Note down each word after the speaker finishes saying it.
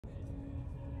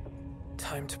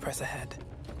Time to press ahead.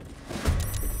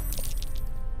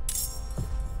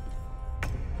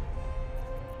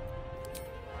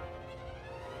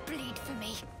 Bleed for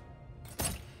me.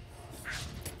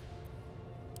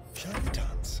 Shall we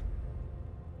dance?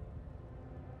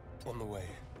 On the way.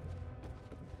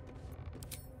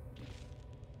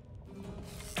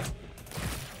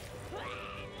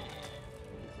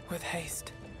 With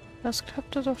haste. Das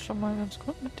klappte doch schon mal ganz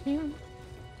gut mit ihm.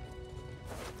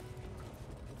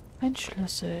 Ein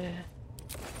Schlüssel.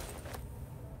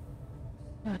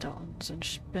 Ja, da unten sind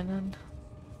Spinnen.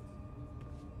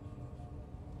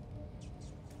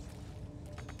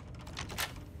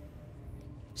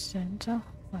 Was ist dahinter?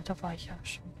 Ah, da war ich ja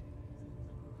schon.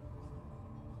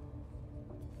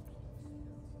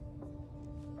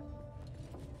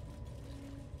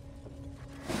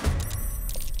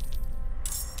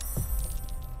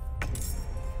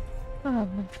 Ah,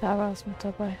 mein Flager ist mit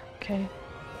dabei. Okay.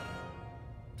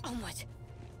 Onward.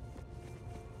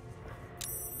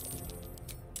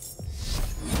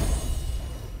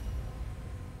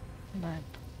 Nein.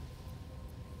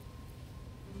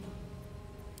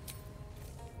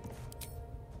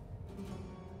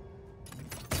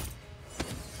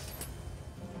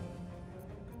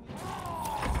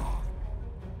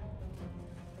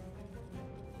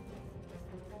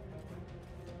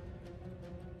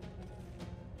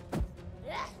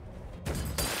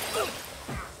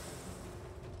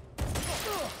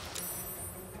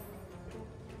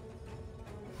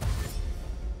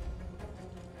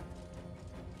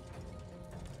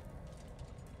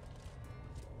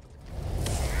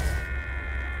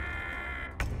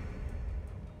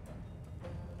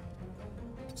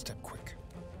 Step quick.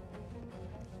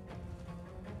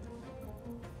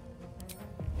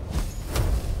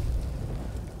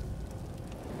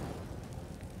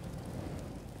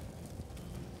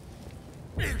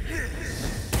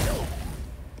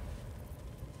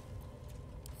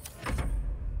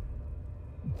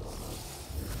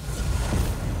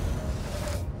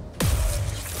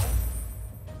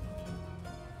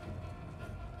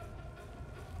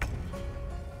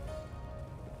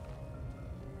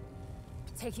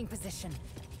 Taking position.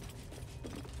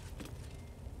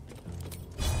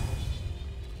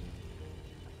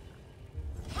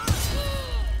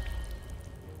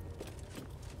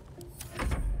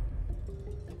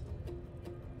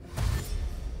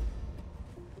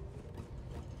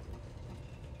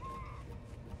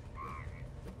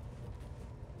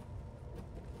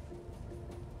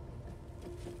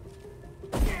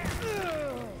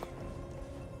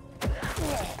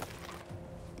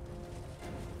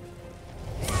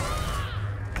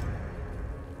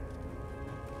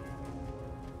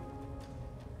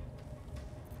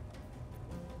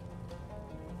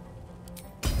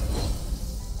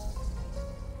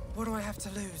 What do I have to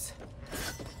lose?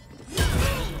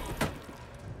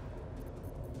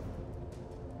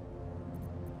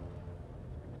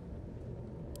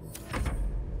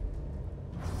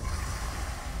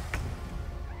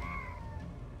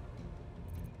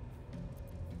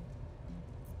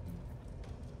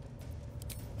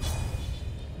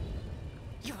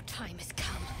 Your time has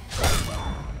come.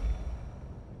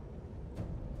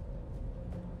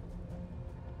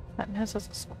 Hatten wir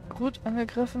das gut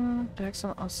angegriffen.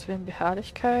 Reaktion auswählen,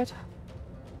 Beharrlichkeit.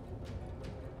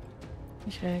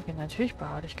 Ich reagiere natürlich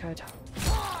Beharrlichkeit.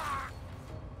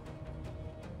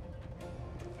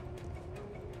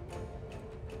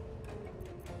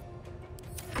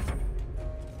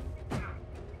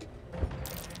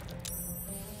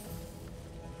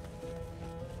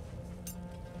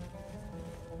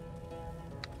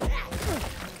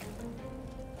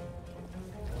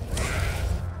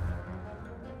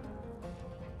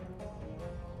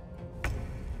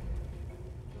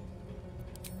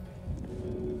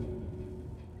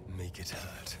 Make it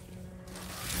hurt.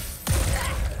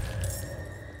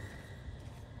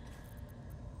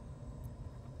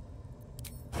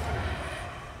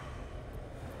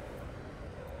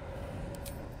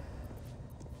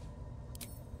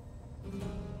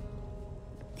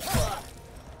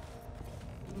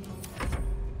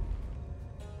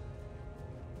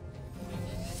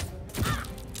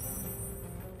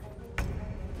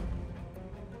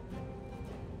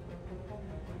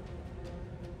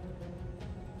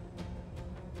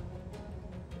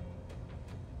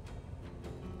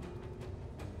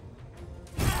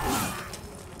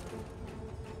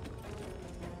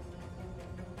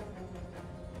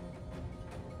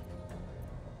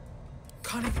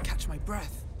 Can't even catch my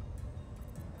breath.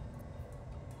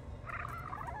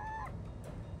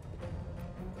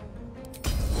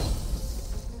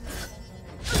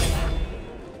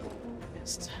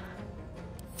 Mist.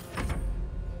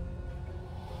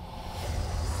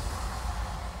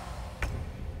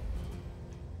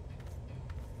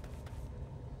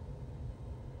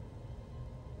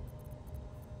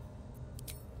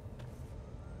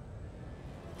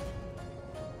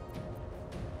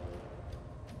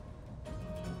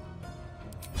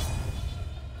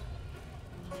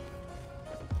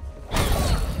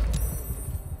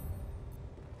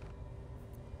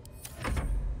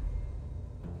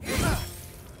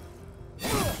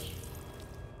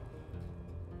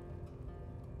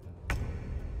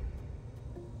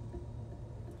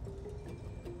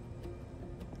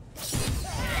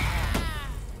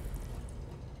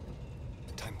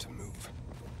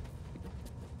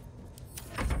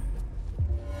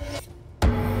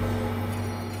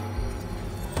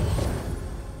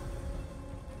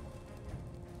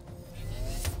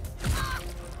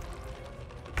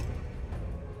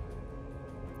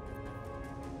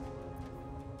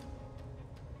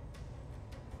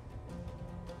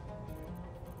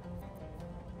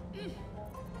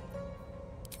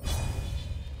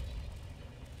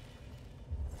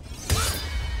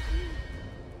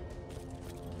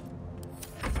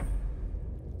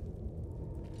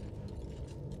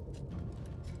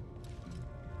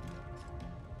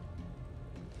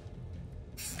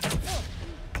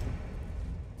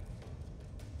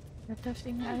 Das läuft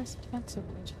irgendwie alles nicht ganz so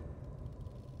gut.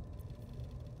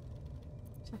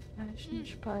 Zerfleischen,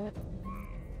 spalten.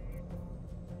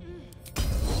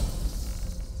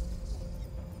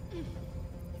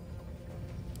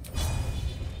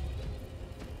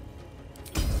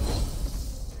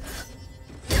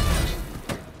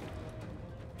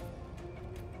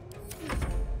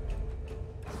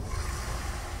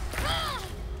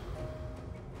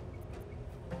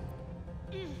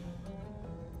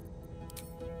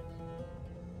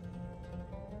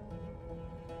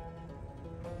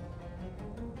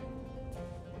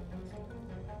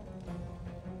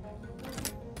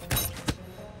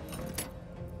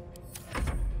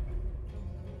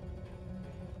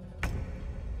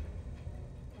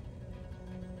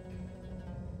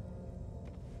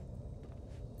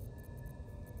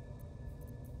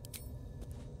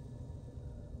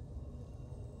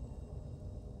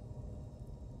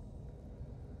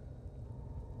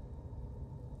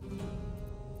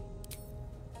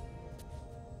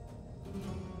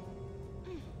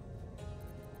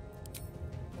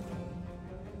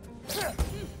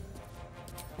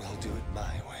 We'll do it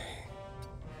my way.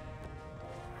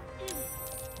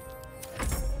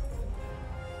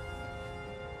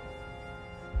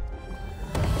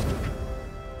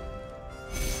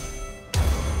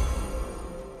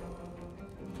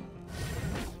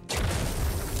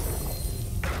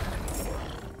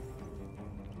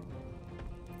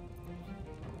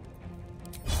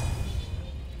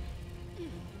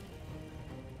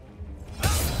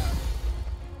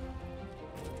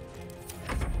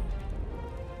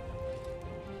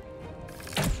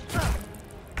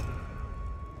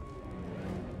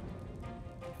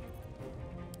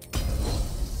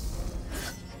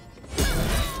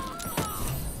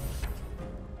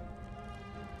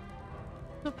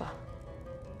 Super.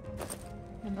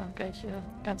 Und dann gleich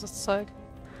ganzes Zeug.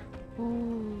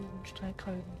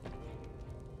 Streikrollen.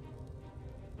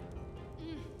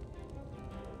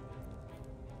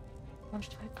 Und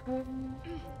Streikrollen.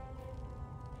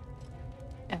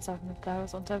 Ernsthaft mit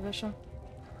Baldurs Unterwäsche.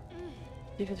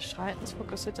 Wie viel Schreitens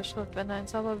fokussiert der Schritt. Wenn ein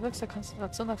Zauber wirkst, der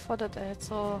Konzentration erfordert, er jetzt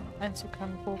so Einzug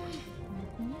an Bucht.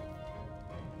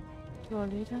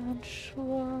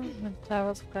 Lederhandschuhe mit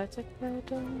Baldurs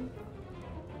Gleitzeitkleidung.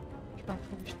 Schwache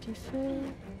Stiefel.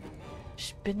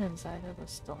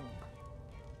 Spinnenseile-Rüstung.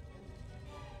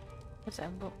 Jetzt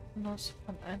ein Bonus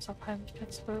von 1 auf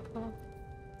Heimlichkeitswirke.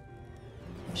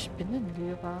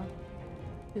 Spinnenlyra.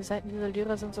 Die Seiten dieser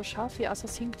Lyra sind so scharf wie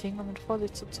Assassinklingen, um mit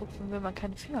Vorsicht zu zupfen, will man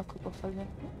keine Fingerkuppe verlieren.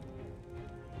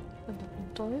 Dann noch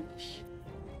ein Dolch.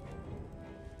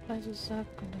 Also Sack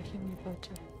und dann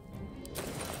Chemiebeutel.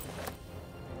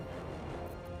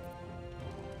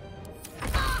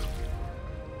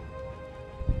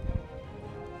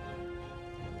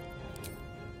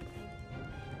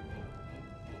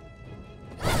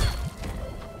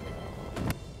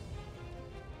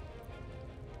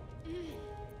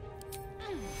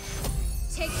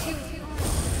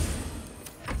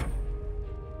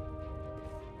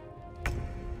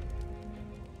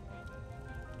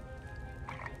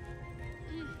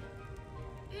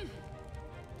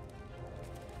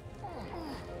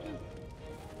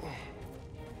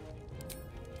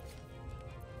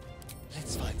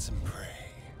 Let's find some prey.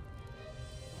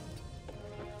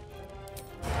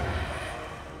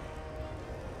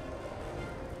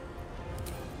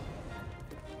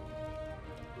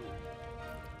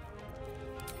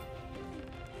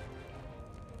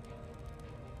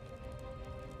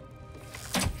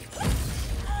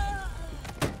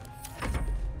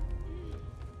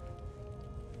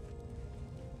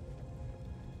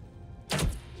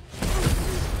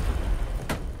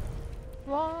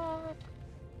 What?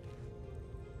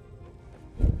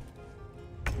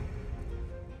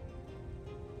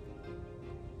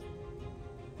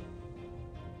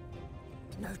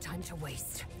 No time to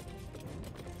waste.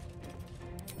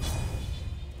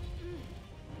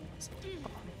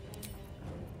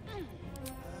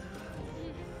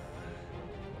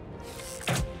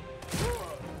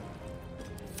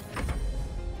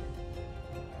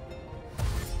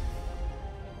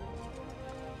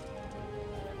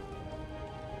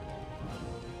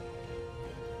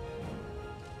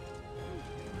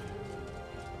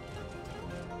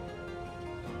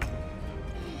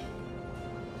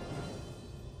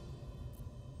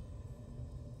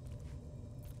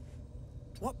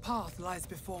 What path lies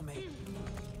before me?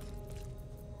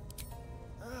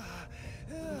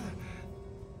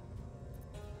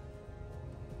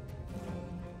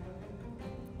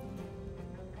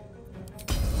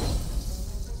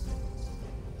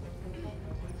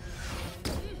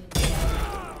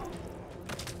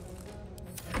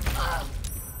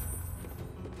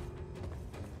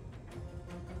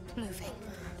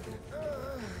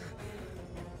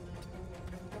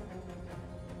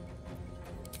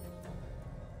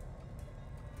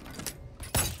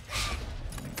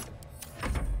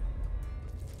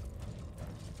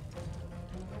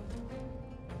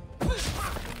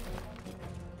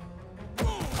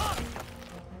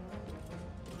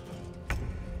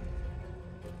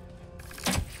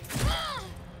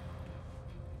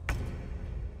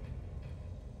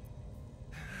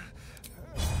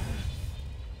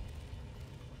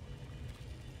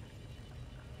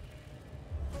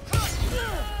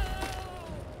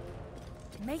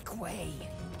 Make way.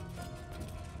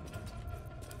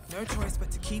 No choice but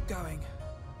to keep going.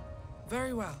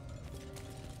 Very well.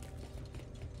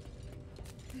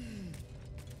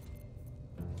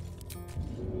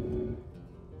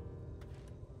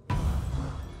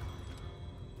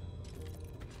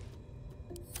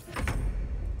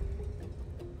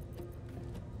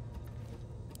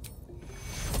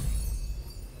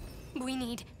 We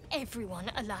need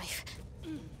everyone alive.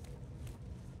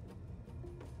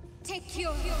 Take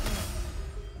your...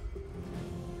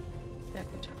 Sehr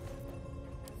gut.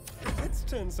 Let's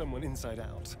turn someone inside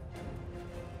out.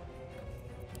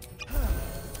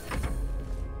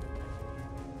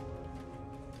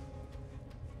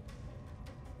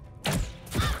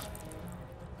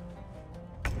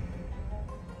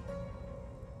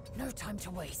 No time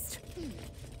to waste.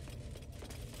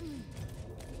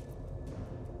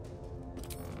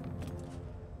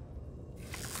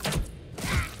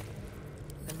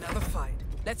 Another fight.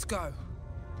 Let's go.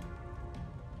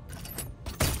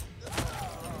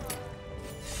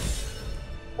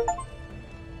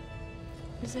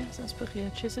 Sehr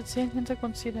inspiriert. Schieße 10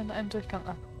 Hintergrundziele in einem Durchgang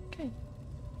ab. Okay.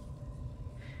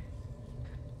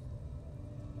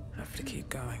 Have to keep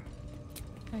going.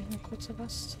 Kann ich eine kurze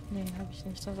Rast? Nee, habe ich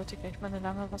nicht. Dann sollte ich gleich mal eine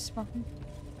lange Rast machen.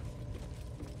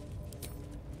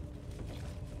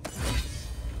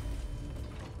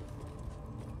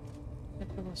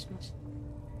 Mit bewusstlos.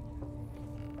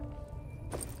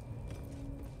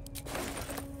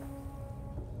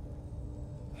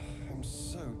 I'm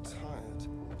so tired.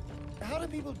 How do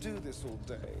people do this all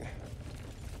day?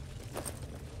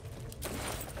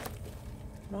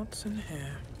 What's in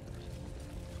here?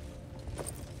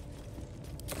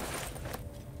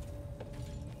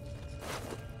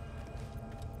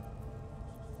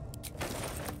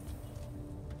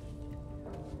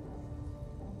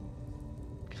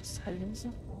 Kristalllinse.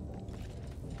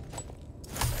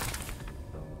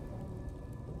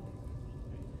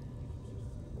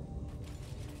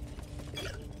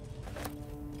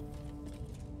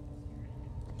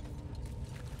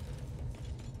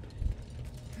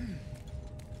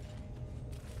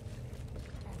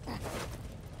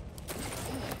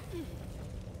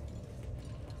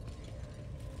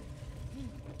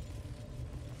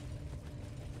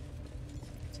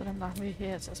 So, dann machen wir hier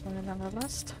jetzt erstmal eine lange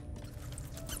Rast.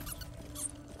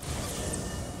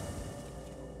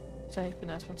 So, ich bin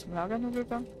erstmal zum Lager nur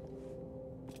gegangen.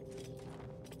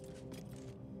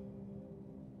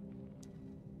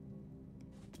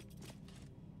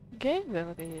 Gehen wir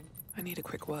reden. I need a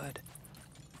quick word.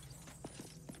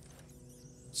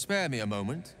 Spare me a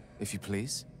moment, if you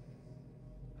please.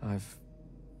 I've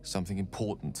something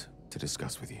important to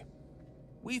discuss with you.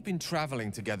 We've been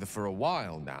traveling together for a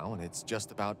while now, and it's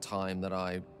just about time that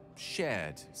I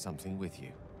shared something with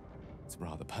you. It's a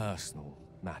rather personal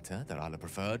matter that I'd have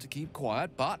preferred to keep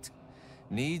quiet, but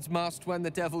needs must when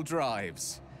the devil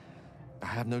drives. I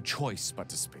have no choice but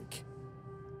to speak.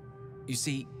 You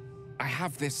see, I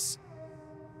have this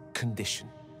condition.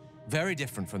 Very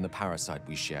different from the parasite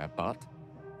we share, but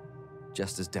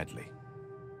just as deadly.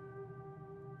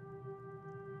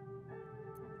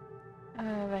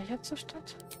 Welcher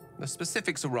Zustand? The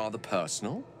specifics are rather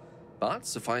personal, but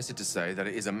suffice it to say that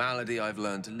it is a malady I've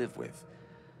learned to live with,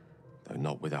 though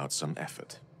not without some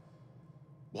effort.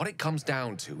 What it comes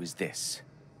down to is this.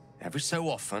 Every so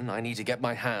often, I need to get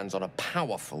my hands on a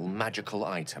powerful magical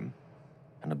item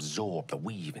and absorb the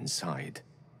weave inside.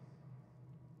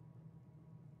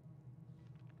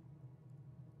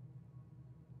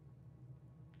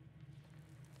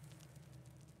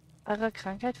 Eure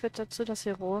Krankheit führt dazu, dass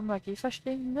ihr rohe Magie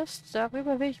verstehen müsst.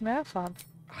 Darüber will ich mehr erfahren.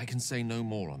 I can say no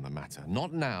more on the matter.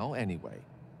 Not now, anyway.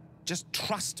 Just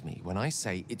trust me when I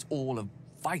say it's all of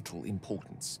vital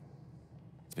importance.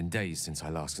 It's been days since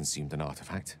I last consumed an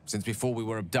artifact, since before we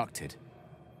were abducted.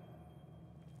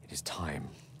 It is time,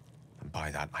 and by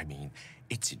that I mean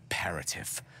it's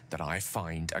imperative that I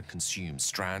find and consume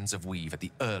strands of weave at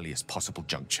the earliest possible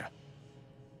juncture.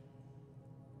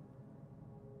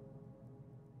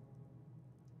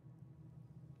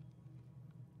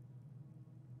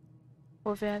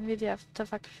 Wo werden wir die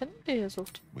Artefakte finden, die ihr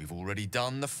sucht? We've already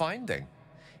done the finding.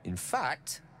 In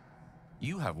fact,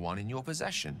 you have one in your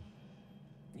possession.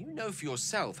 You know for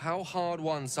yourself how hard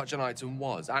won such an item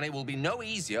was, and it will be no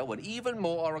easier when even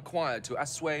more are required to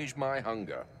assuage my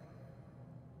hunger.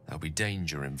 There'll be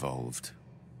danger involved,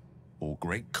 or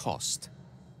great cost.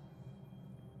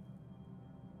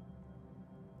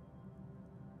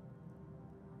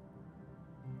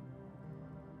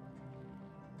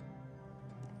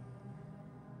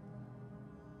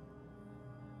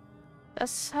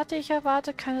 Das hatte ich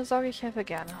erwartet. Keine Sorge, ich helfe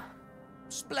gerne.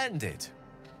 Splendid.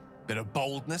 Bit of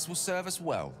boldness will serve us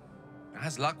well.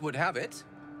 As luck would have it,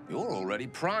 you're already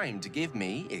primed to give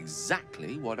me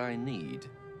exactly what I need.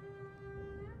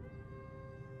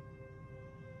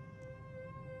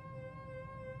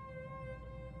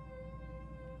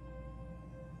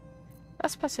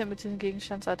 Was passiert mit diesem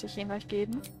Gegenstand, sollte ich ihn euch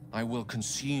geben? I will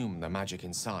consume the magic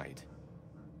inside.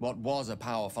 What was a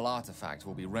powerful artifact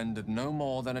will be rendered no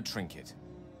more than a trinket.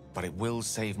 But it will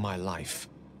save my life,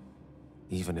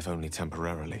 even if only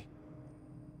temporarily.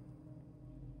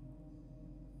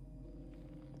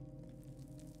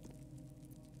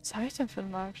 Was habe ich denn für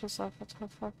ein magisches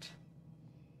Artefakt?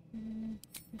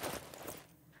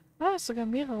 Ah, ist sogar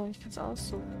mehrere. Ich kann es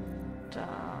aussuchen.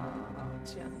 Da.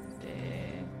 Tja,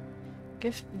 die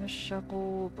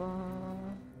Giftmischerrobe.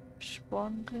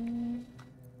 Spornring.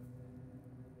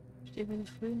 Stiefel des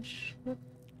frühen Schritt.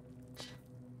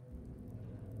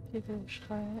 Stiefel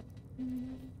schreitend.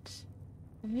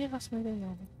 Miras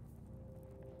Medaillon.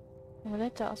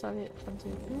 Amulette auserwählt von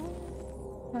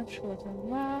Silvio. Handschuhe der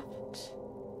Macht.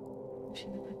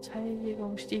 Verschiedene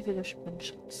Verteidigung. Stiefel des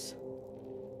Spinnschutz.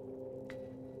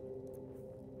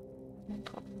 Ein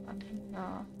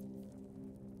Tropfenanhänger.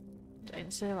 Und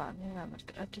ein Silberanhänger mit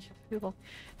göttlicher Führung.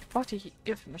 Ich brauche die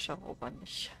Giftmischerrobe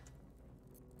nicht.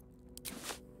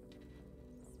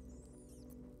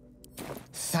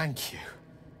 Thank you.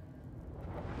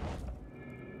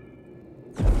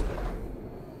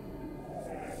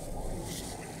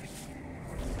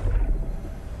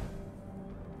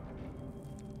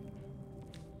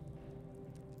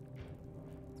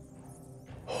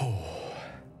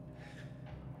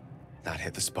 That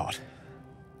hit the spot.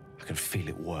 I can feel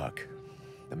it work.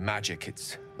 The magic,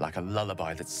 it's like a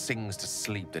lullaby that sings to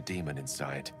sleep the demon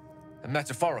inside. A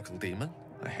metaphorical demon,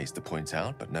 I haste to point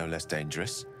out, but no less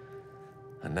dangerous.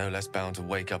 And no less bound to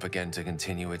wake up again to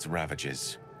continue its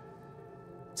ravages.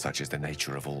 Such is the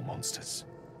nature of all monsters.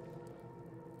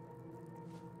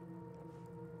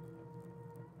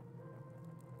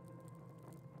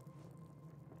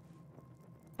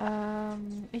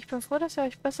 Ich bin froh, dass ihr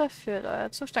euch besser fühlt. Euer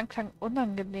Zustand klang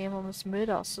unangenehm, um es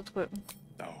milde auszudrücken.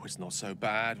 Oh, it's not so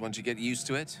bad once you get used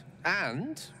to it.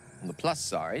 And, on the plus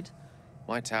side,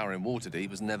 my tower in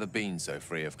Waterdeep has never been so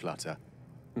free of clutter.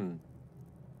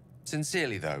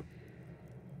 Sincerely, though,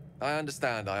 I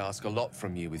understand I ask a lot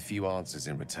from you with few answers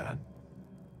in return.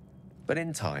 But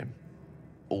in time,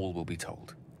 all will be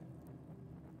told.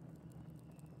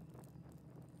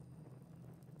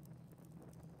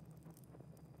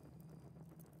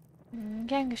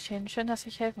 Gern geschehen. Schön, dass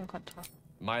ich helfen konnte.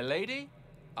 My lady,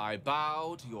 I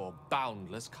bow to your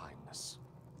boundless kindness.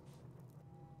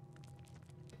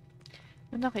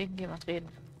 Will noch irgendjemand reden?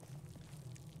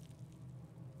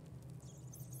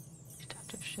 Ich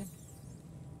dachte bestimmt.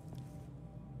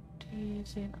 Die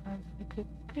sehen einfach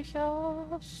glücklich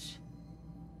aus.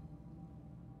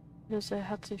 Lise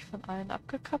hat sich von allen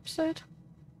abgekapselt.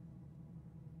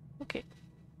 Okay.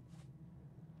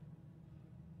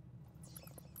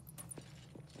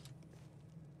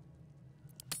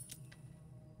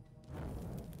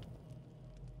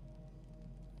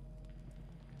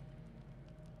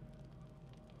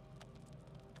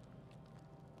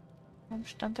 Warum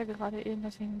stand da gerade eben,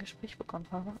 dass ich ein Gespräch bekommen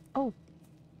habe? Oh.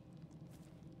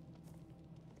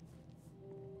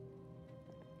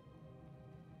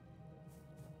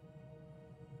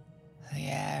 The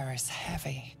air is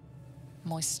heavy.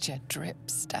 Moisture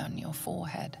drips down your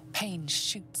forehead. Pain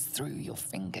shoots through your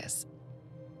fingers.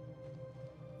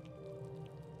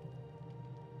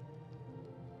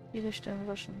 Viele Stimmen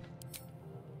wischen.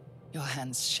 Your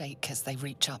hands shake as they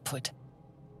reach upward.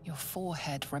 Your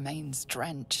forehead remains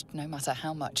drenched no matter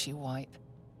how much you wipe.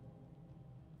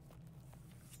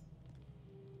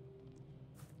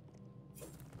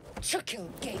 Chukil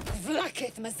Gate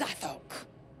Vlakith Mazathok.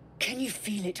 Can you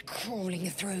feel it crawling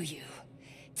through you?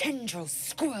 Tendrils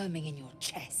squirming in your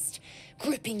chest,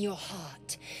 gripping your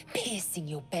heart, piercing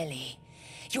your belly.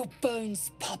 Your bones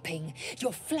popping,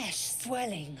 your flesh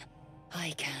swelling.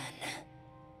 I can.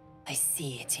 I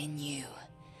see it in you.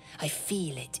 I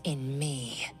feel it in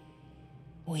me.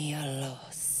 We are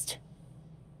lost.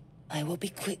 I will be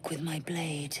quick with my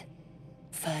blade.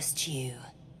 First you,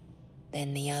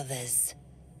 then the others,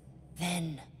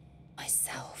 then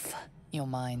myself. Your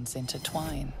minds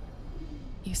intertwine.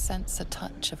 You sense a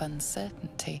touch of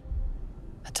uncertainty,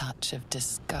 a touch of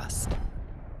disgust.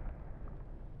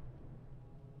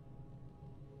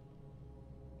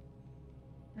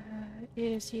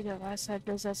 Elisi der Weisheit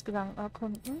will selbst Gedanken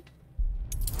erkunden.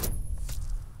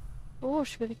 Oh,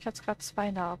 Schwierigkeitsgrad 2.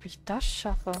 Na, ob ich das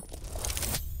schaffe.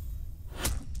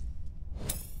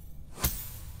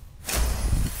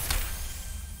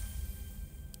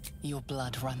 Your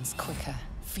blood runs quicker,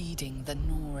 feeding the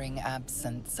gnawing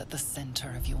absence at the center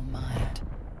of your mind.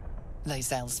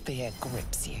 Lae'zel's fear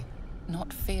grips you.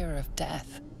 Not fear of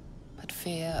death, but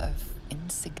fear of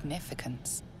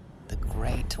insignificance. The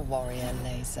great warrior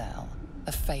Lae'zel,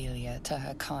 a failure to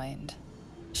her kind.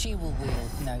 She will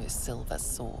wield no silver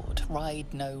sword,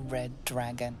 ride no red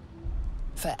dragon.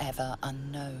 Forever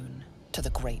unknown to the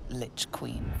great Lich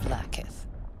Queen Vlaakith.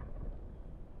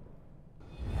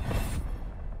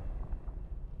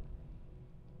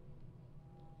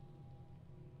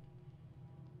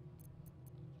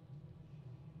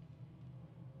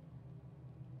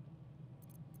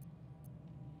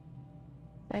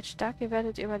 Seid stark, ihr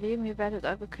werdet überleben, ihr werdet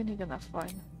eure Königin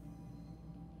erfreuen.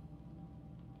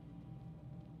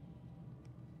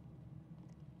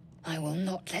 I will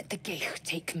not let the Gate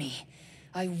take me.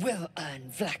 I will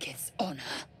earn Vlaakith's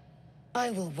honor.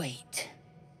 I will wait.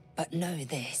 But know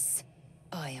this.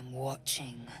 I am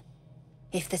watching.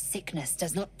 If the sickness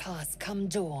does not pass come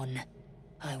dawn,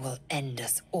 I will end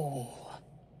us all.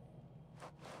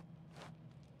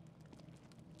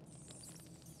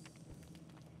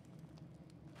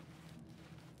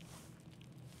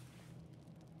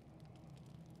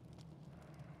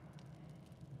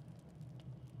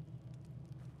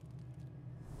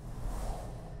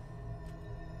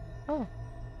 Oh.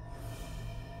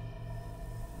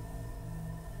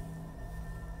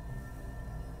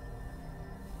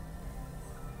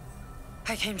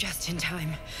 I came just in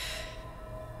time.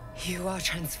 You are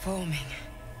transforming.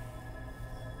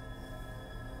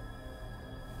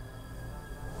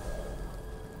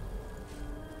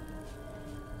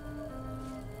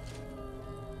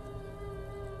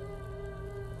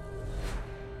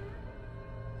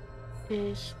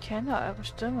 Ich kenne eure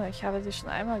Stimme. Ich habe sie schon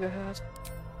einmal gehört.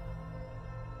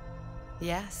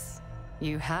 Yes,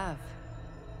 you have.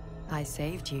 I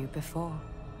saved you before.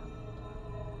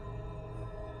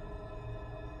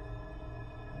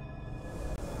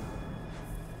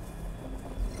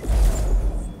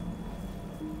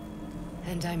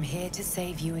 And I'm here to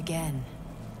save you again.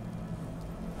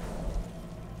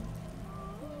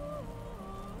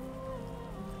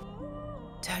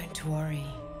 Don't worry.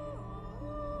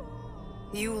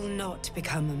 You will not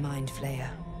become a Mind Flayer.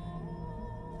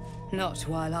 Not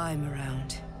while I'm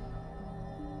around.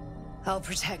 I'll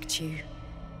protect you.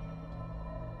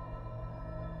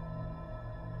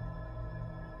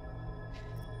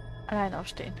 Allein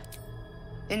aufstehen.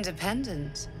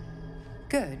 Independent.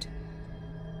 Good.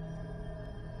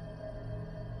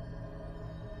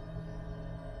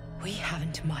 We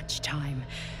haven't much time,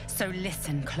 so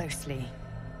listen closely.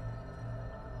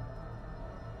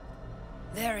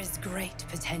 There is great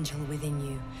potential within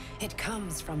you. It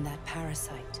comes from that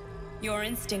parasite. Your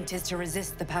instinct is to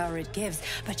resist the power it gives,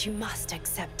 but you must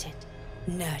accept it.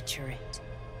 Nurture it.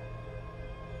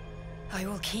 I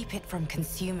will keep it from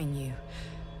consuming you,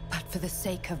 but for the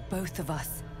sake of both of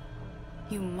us,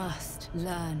 you must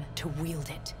learn to wield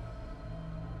it.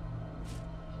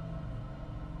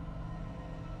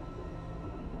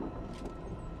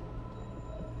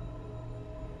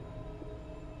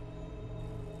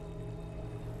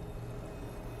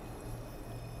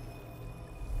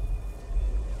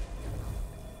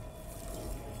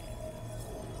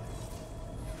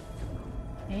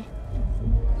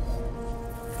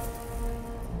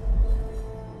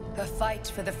 A fight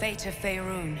for the fate of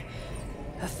Faerun.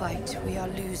 A fight we are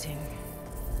losing.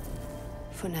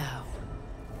 For now.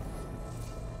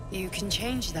 You can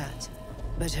change that,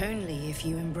 but only if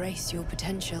you embrace your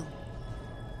potential.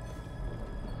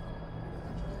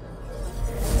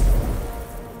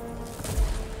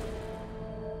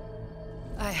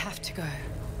 I have to go.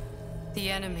 The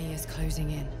enemy is closing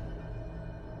in.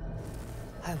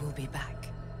 I will be back.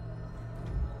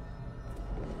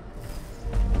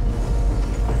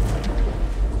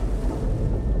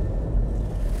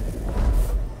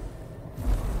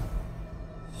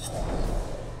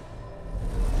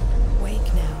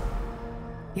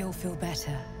 You'll feel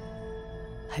better.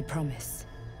 I promise.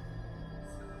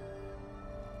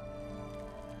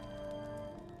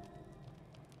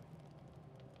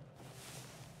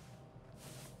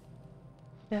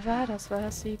 Wer war das? War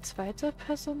das die zweite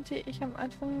Person, die ich am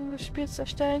Anfang des Spiels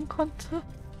erstellen konnte?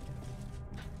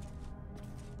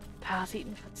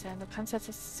 Parasiten verzehren. Du kannst jetzt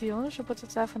das psionische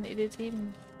Potenzial von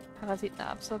editiven Parasiten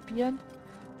absorbieren,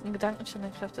 um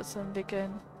Gedankenstände-Kräfte zu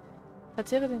entwickeln.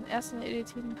 Verzehre den ersten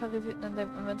editiven Parasiten in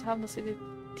deinem Inventar, um das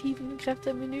editiven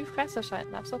Kräfte-Menü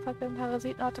freizuschalten. Absorbiert werden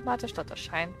Parasiten automatisch dort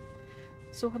erscheinen.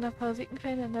 Suche nach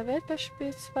Parasitenquellen in der Welt,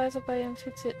 beispielsweise bei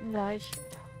infizierten Leichen.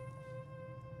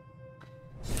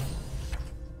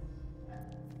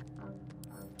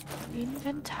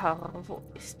 Inventar, wo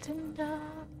ist denn da?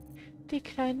 die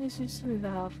kleine süße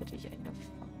Larve, die ich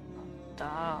eingefangen habe.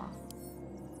 Da.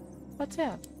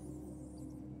 Verzehr.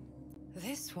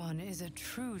 This one is a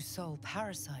true soul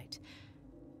parasite.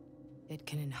 It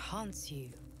can enhance you.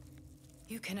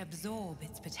 You can absorb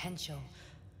its potential.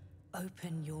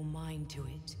 Open your mind to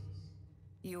it.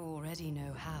 You already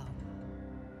know how.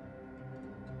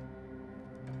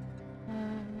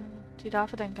 Die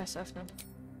Larve deinen Geist öffnen.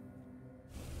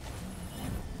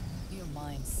 Your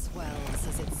mind swells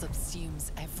as it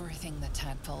subsumes everything the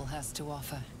tadpole has to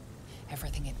offer.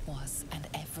 Everything it was and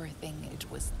everything it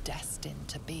was destined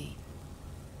to be.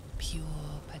 Pure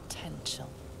potential.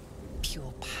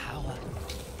 Pure power.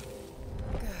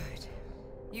 Good.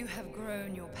 You have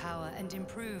grown your power and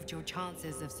improved your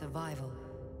chances of survival.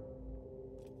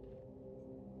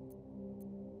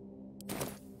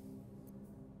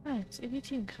 Eins,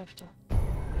 Elitenkräfte.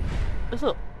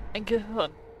 So, ein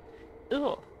Gehirn.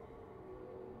 So.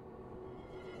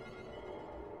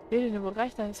 Wähle den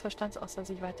Bereich deines Verstands aus, der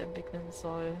sich weiterentwickeln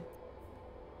soll.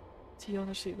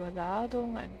 Psionische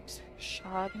Überladung, ein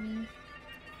Schaden.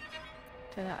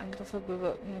 Deine Angriffe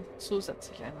bewirken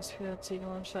zusätzlich eines für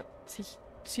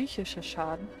psychische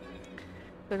Schaden.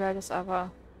 Beleidigst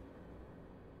aber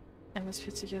etwas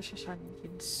für psychische Schaden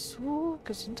hinzu.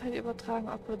 Gesundheit übertragen,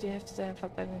 opfere die Hälfte deiner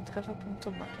verbleibenden Trefferpunkte,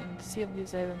 um ein Ziel um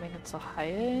dieselbe Menge zu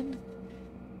heilen.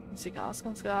 Günstige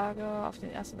Ausgangslage. Auf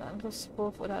den ersten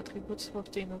Angriffswurf oder Attributswurf,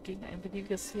 den du gegen ein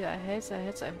beliebiges Ziel erhältst du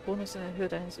einen Bonus in der Höhe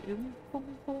deines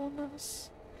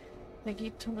Übungsbonus.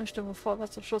 Energietunnel, Stimme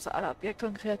vorwärts und stoße alle Objekte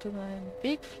und Kreaturen in den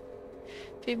Weg.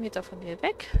 4 Meter von dir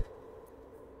weg.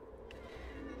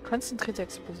 Konzentrierte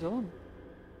Explosion.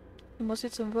 Du musst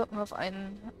dich zum Wirken auf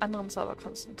einen anderen Zauber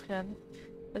konzentrieren.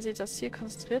 Wenn sich das Ziel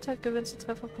konzentriert hat, gewinnst du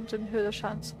Trefferpunkte in Höhe des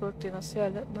Schadens zurück, den das Ziel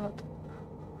erlitten hat.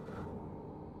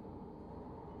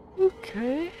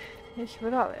 Okay. Ich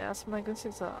würde aber erstmal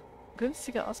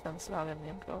günstige Ausgangslage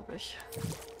nehmen, glaube ich.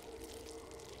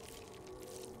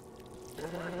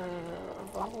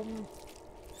 Warum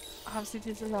haben sie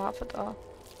diese Larve da?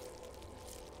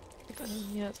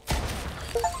 Animiert.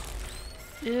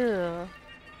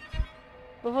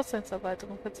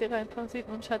 Bewusstseinserweiterung. Verzehre ein Parasit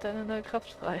und schalte eine neue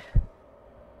Kraft frei.